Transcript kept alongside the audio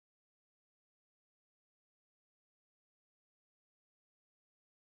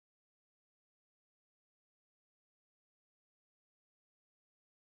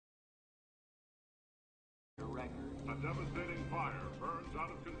devastating fire burns out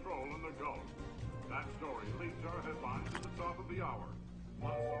of control in the Gulf. That story leads our headlines at the top of the hour.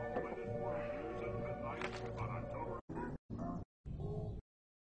 Plus, all the latest world news at midnight on October.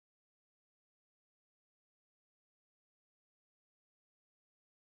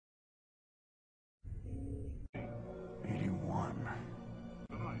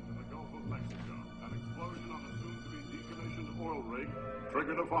 Tonight in the Gulf of Mexico, an explosion on a soon-to-be decommissioned oil rig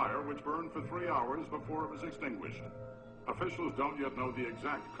triggered a fire which burned for 3 hours before it was extinguished. Officials don't yet know the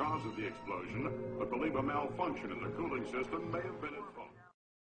exact cause of the explosion, but believe a malfunction in the cooling system may have been at fault.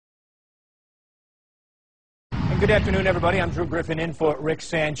 And good afternoon, everybody. I'm Drew Griffin in for Rick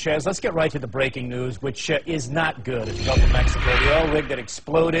Sanchez. Let's get right to the breaking news, which is not good in the Gulf of Mexico. The oil rig that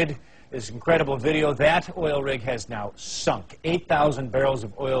exploded, this incredible video, that oil rig has now sunk. 8,000 barrels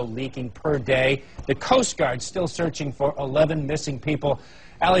of oil leaking per day. The Coast Guard still searching for 11 missing people.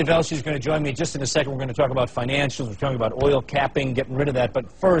 Ali Velshi is going to join me just in a second. We're going to talk about financials. We're talking about oil capping, getting rid of that.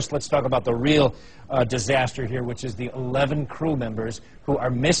 But first, let's talk about the real disaster here, which is the 11 crew members who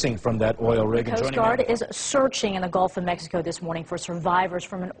are missing from that oil rig. The Coast Guard is searching in the Gulf of Mexico this morning for survivors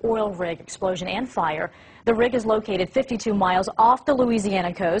from an oil rig explosion and fire. The rig is located 52 miles off the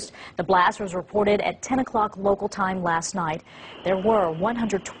Louisiana coast. The blast was reported at 10 o'clock local time last night. There were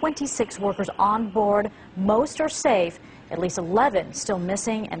 126 workers on board. Most are safe. At least 11 still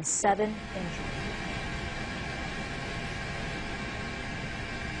missing and 7 injured.